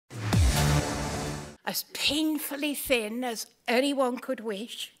as painfully thin as anyone could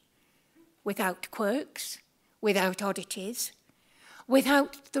wish, without quirks, without oddities,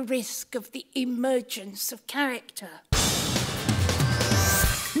 without the risk of the emergence of character.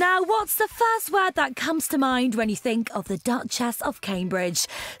 Now, what's the first word that comes to mind when you think of the Duchess of Cambridge?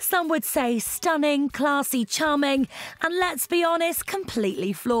 Some would say stunning, classy, charming, and let's be honest,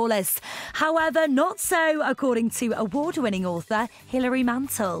 completely flawless. However, not so, according to award-winning author Hilary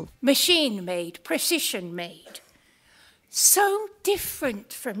Mantel. Machine-made, precision-made. So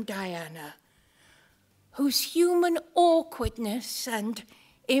different from Diana, whose human awkwardness and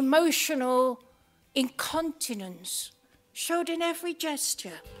emotional incontinence showed in every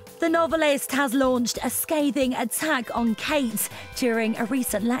gesture. The novelist has launched a scathing attack on Kate during a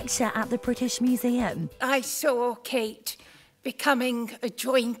recent lecture at the British Museum. I saw Kate becoming a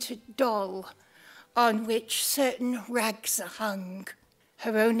jointed doll on which certain rags are hung.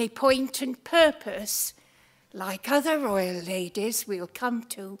 Her only point and purpose, like other royal ladies we'll come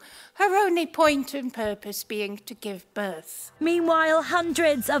to, her only point and purpose being to give birth. Meanwhile,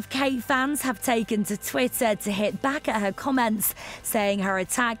 hundreds of Kate fans have taken to Twitter to hit back at her comments, saying her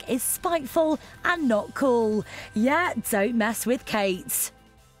attack is spiteful and not cool. Yeah, don't mess with Kate.